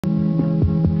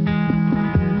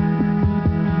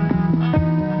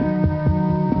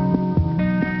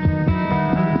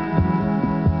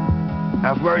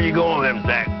you going with them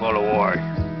sack full of water?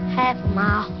 Half a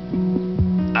mile.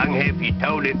 I can help you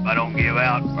tote it if I don't give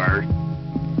out first.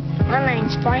 My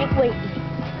name's Frank Wheaton.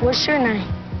 What's your name?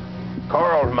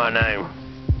 Carl's my name.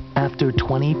 After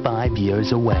 25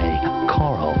 years away,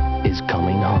 Carl is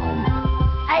coming home.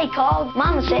 Hey, Carl.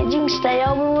 Mama said you can stay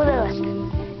over with us.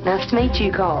 Nice to meet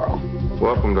you, Carl.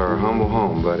 Welcome to our humble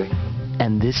home, buddy.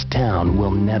 And this town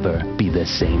will never be the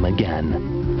same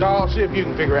again. Carl, see if you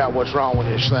can figure out what's wrong with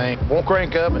this thing. Won't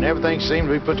crank up and everything seems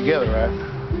to be put together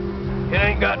right. It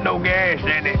ain't got no gas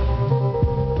in it.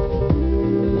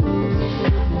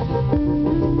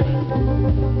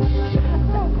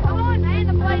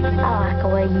 I like the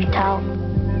way you talk.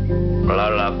 Well, I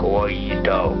like the way you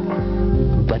talk.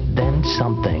 But then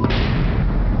something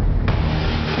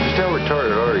Still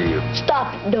retarded, are you?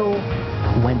 Stop it, Dole.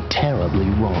 went terribly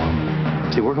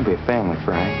wrong. See, we're gonna be a family,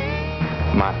 Frank.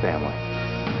 My family.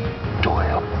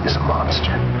 Doyle is a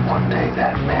monster. One day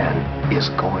that man is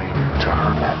going to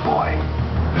hurt that boy.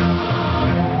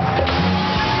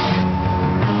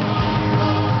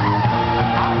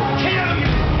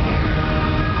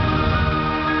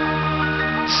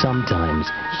 Sometimes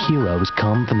heroes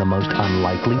come from the most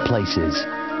unlikely places.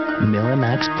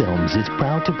 Miramax Films is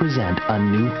proud to present a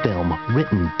new film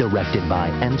written, directed by,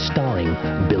 and starring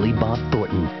Billy Bob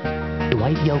Thornton,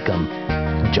 Dwight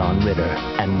Yoakam, John Ritter,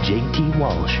 and J.T.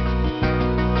 Walsh.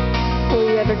 Will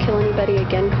you ever kill anybody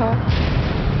again, Carl?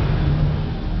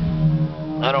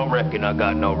 I don't reckon I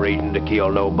got no reason to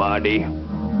kill nobody.